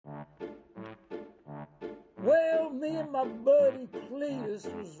Well, me and my buddy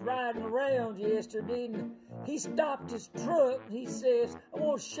Cletus was riding around yesterday, and he stopped his truck, and he says, I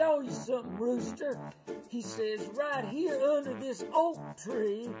want to show you something, Rooster. He says, right here under this oak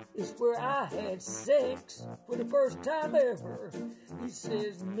tree is where I had sex for the first time ever. He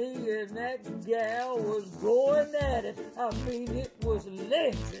says, me and that gal was going at it. I mean, it was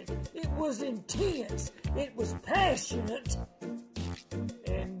electric. It was intense. It was passionate.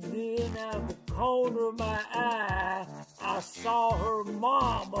 And then out of the corner of my eye, I saw her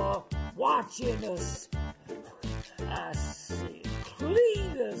mama watching us. I said,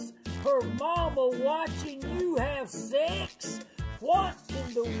 Cletus, her mama watching you have sex? What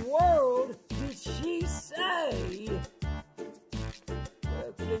in the world did she say?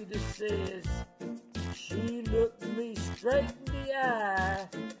 Well, Cletus says, she looked me straight in the eye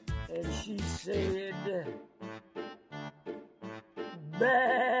and she said,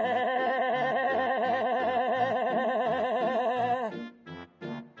 bah!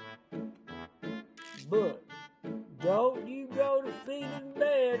 But don't you go to feeling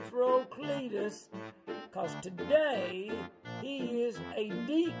bad for old Cletus, 'cause today he is a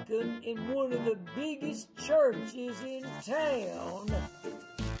deacon in one of the biggest churches in town.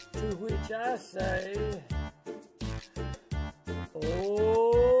 To which I say,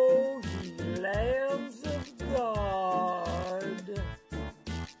 oh,